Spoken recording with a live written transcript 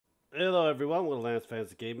Hello everyone, welcome to Lance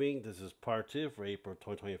Fantasy Gaming. This is part 2 for April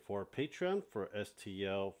 2024 Patreon for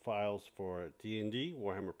STL files for D&D,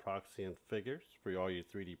 Warhammer Proxy, and figures for all your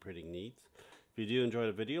 3D printing needs. If you do enjoy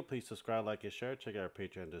the video, please subscribe, like, and share. Check out our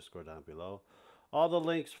Patreon Discord down below. All the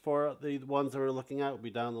links for the ones that we're looking at will be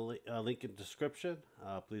down the link in the description.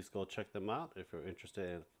 Please go check them out if you're interested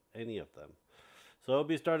in any of them. So we'll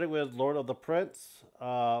be starting with Lord of the Prince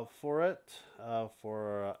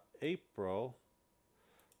for April.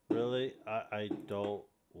 Really? I don't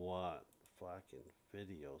want fucking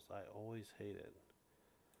videos. I always hate it.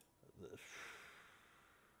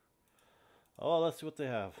 Oh, let's see what they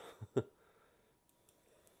have.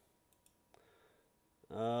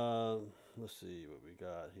 Let's see what we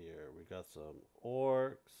got here. We got some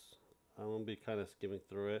orcs. I'm gonna be kind of skimming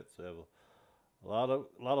through it. So I have a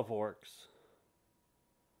lot of orcs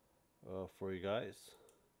for you guys.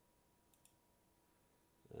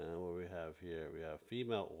 And what we have here, we have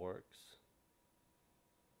female orcs.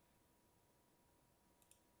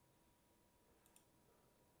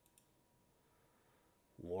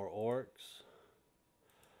 More orcs.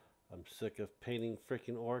 I'm sick of painting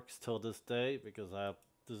freaking orcs till this day because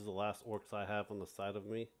this is the last orcs I have on the side of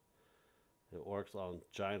me. The orcs on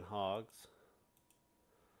giant hogs.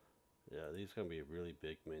 Yeah, these are gonna be really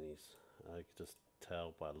big minis. I can just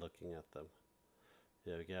tell by looking at them.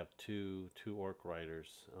 Yeah, we can have two orc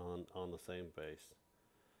riders on the same base.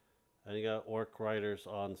 And you got orc riders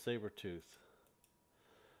on Sabertooth.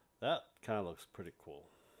 That kind of looks pretty cool.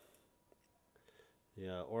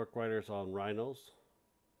 Yeah, orc riders on rhinos.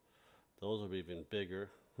 Those are even bigger.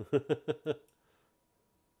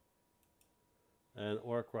 And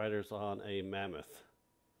orc riders on a mammoth.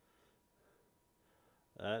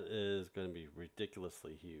 That is going to be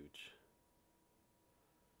ridiculously huge.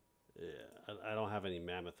 Yeah, I don't have any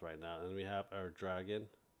mammoth right now. And we have our dragon.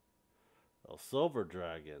 A silver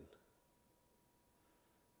dragon.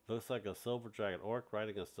 Looks like a silver dragon. Orc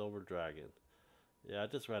riding a silver dragon. Yeah,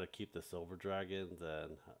 I'd just rather keep the silver dragon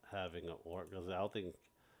than having an orc. Because I don't think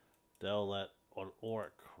they'll let an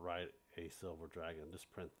orc ride a silver dragon. Just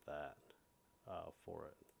print that for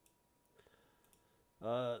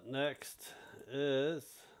it. Next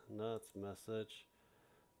is Nuts Message.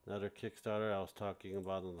 Another Kickstarter I was talking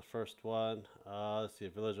about in the first one. Let's see,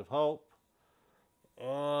 Village of Hope.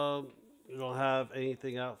 We don't have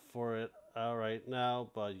anything out for it right now,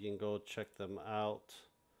 but you can go check them out.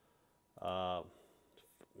 Down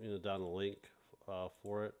the link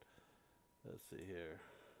for it. Let's see here.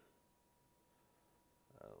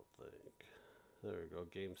 I don't think. There we go,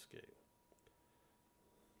 Gamescape.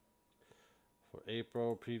 For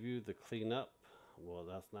April preview, the cleanup. Well,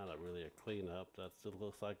 that's not really a cleanup. That still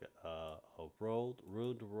looks like a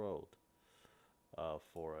ruined road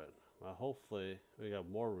for it. Hopefully, we got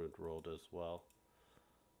more ruined road as well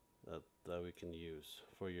that we can use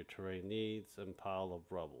for your terrain needs and pile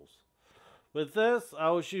of rubbles. With this,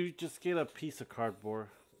 I wish you just get a piece of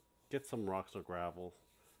cardboard, get some rocks or gravel,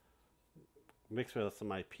 mix with some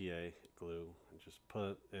IPA glue, and just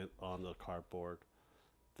put it on the cardboard.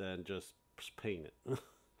 Then just paint it.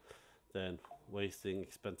 Then wasting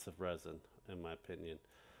expensive resin, in my opinion.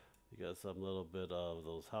 You got some little bit of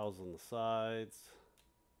those houses on the sides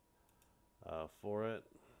for it.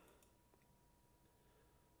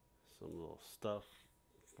 Some little stuff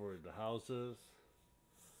for the houses.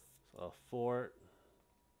 A fort.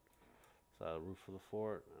 So a roof for the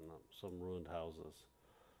fort and some ruined houses.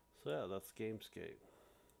 So yeah, that's Gamescape.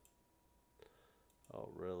 Oh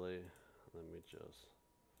really? Let me just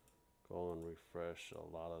go and refresh a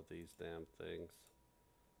lot of these damn things.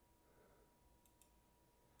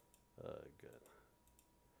 Good.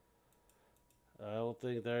 I don't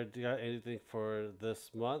think they got anything for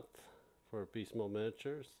this month for Beast Mode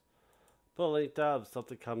Miniatures. Put a link down if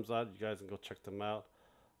something comes out. You guys can go check them out.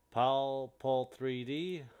 Pal Pol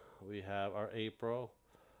 3D. We have our April.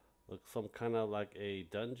 Looks some kind of like a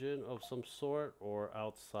dungeon of some sort or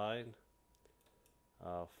outside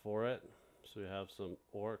for it. So we have some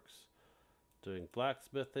orcs doing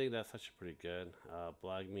blacksmithing. That's actually pretty good.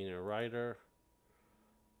 Black Meaner Rider.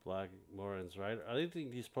 Black Moran's Rider. I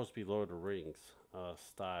think he's supposed to be Lord of the Rings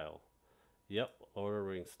style. Yep, Lord of the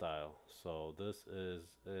Rings style. So this is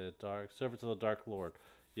a dark Servant of the Dark Lord.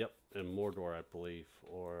 Yep, in Mordor, I believe,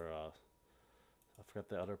 or I forgot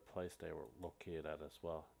the other place they were located at as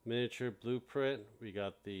well. Miniature blueprint. We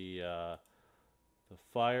got the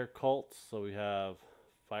fire cults. So we have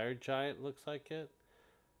fire giant, looks like it,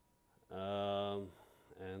 and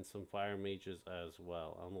some fire mages as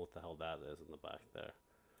well. I don't know what the hell that is in the back there.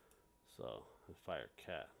 So the fire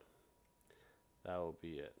cat. That will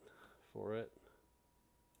be it for it.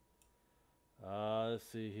 Let's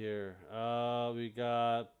see here. We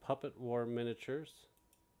got Puppet War miniatures.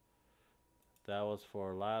 That was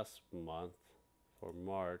for last month, for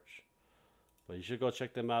March. But you should go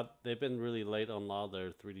check them out. They've been really late on a lot of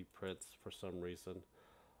their 3D prints for some reason.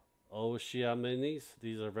 Oshia minis.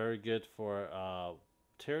 These are very good for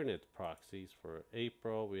Tyranid proxies. For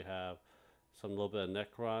April, we have some little bit of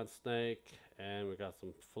Necron Snake, and we got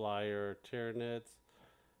some Flyer Tyranids.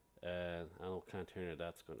 And I don't know what kind of Tyranid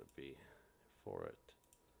that's going to be for it.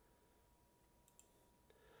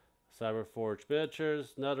 Cyberforge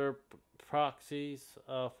miniatures, another proxies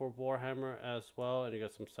for Warhammer as well, and you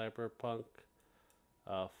got some Cyberpunk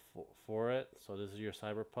for it. So this is your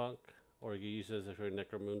Cyberpunk, or you use it if you're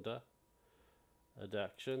Necromunda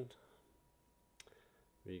adaptation.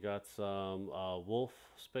 We got some Wolf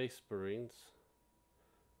Space Marines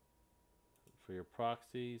for your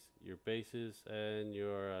proxies, your bases, and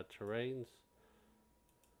your terrains.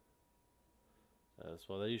 As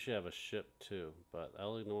well, they usually have a ship too, but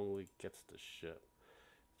Ellie normally gets the ship.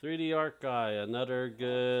 3D Art Guy, another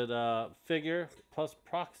good figure, plus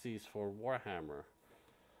proxies for Warhammer.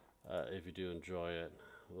 If you do enjoy it,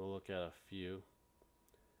 we'll look at a few.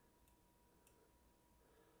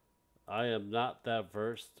 I am not that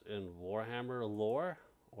versed in Warhammer lore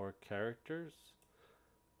or characters,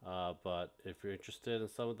 but if you're interested in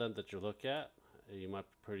some of them that you look at, you might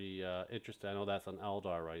be pretty interested. I know that's an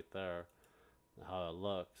Eldar right there, how it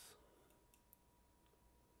looks.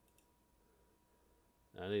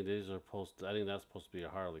 I think these are I think that's supposed to be a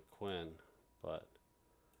Harley Quinn, but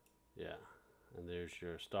yeah. And there's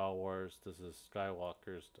your Star Wars. This is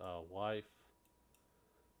Skywalker's wife.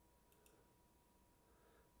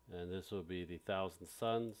 And this will be the Thousand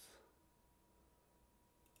Sons.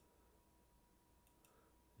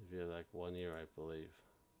 If you have like 1 year, I believe.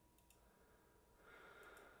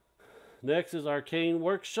 Next is Arcane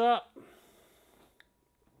Workshop.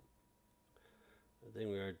 I think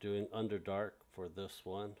we are doing Underdark for this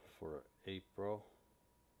one for April.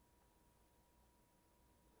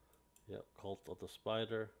 Yep, Cult of the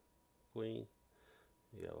Spider Queen.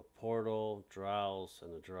 You have a Portal, Drows,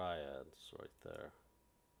 and the Dryads right there.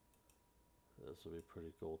 This will be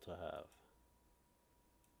pretty cool to have.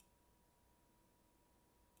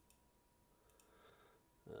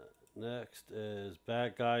 Next is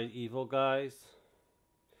Bad Guys, Evil Guys.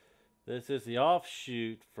 This is the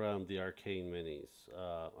offshoot from the Arcane Minis.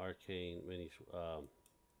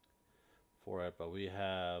 For it, but we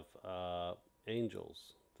have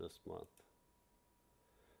Angels this month.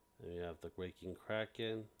 And we have the Waking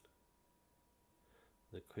Kraken,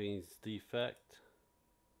 the Queen's Defect,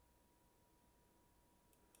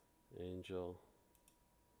 Angel.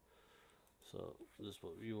 So this is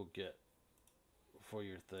what you will get for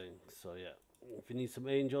your thing. So yeah, if you need some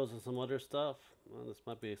angels and some other stuff, well, this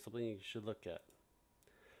might be something you should look at.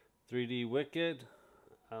 3D Wicked.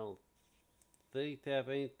 I don't think they have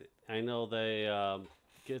anything. I know they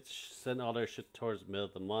send all their shit towards the middle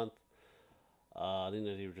of the month. I think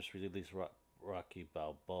that they just released Rocky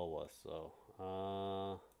Balboa. So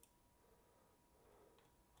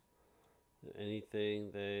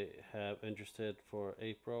anything they have interested for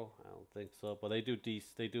April? I don't think so. But they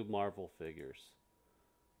do Marvel figures.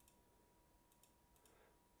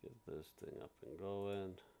 Get this thing up and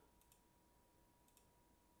going.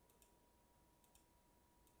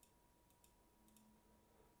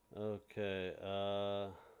 Okay, I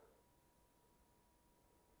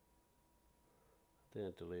think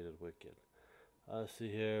I deleted Wicked.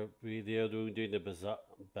 See here, they're doing the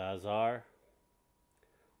bazaar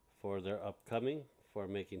for their upcoming for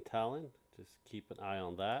making Talon. Just keep an eye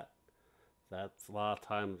on that. That's a lot of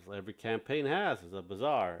times every campaign has is a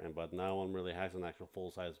bazaar, but no one really has an actual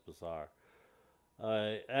full-size bazaar.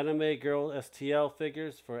 Anime Girl STL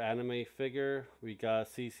figures for anime figure. We got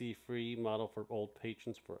CC free model for old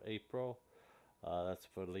patrons for April. That's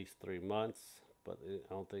for at least 3 months, but I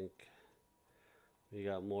don't think we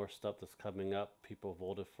got more stuff that's coming up. People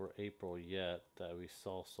voted for April yet that we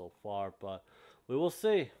saw so far, but we will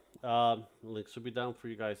see. Links will be down for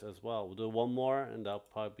you guys as well. We'll do one more, and that'll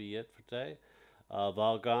probably be it for today.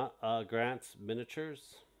 Grant's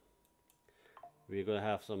miniatures. We're gonna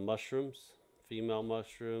have some mushrooms, female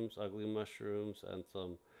mushrooms, ugly mushrooms, and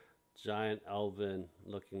some giant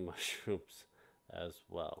elven-looking mushrooms as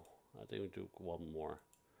well. I think we do one more.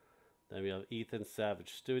 Then we have Ethan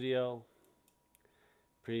Savage Studio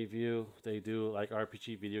preview. They do like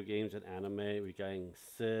RPG video games and anime. We got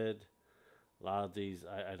Sid. A lot of these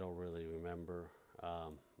I don't really remember.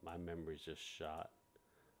 My memory's just shot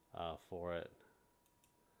for it.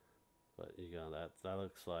 But you know that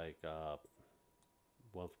looks like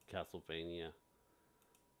one from Castlevania.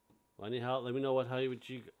 Well, anyhow, let me know how you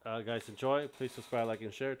guys enjoy. Please subscribe, like,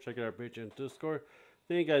 and share. Check out our Patreon and Discord.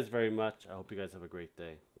 Thank you guys very much. I hope you guys have a great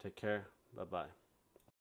day. Take care. Bye bye.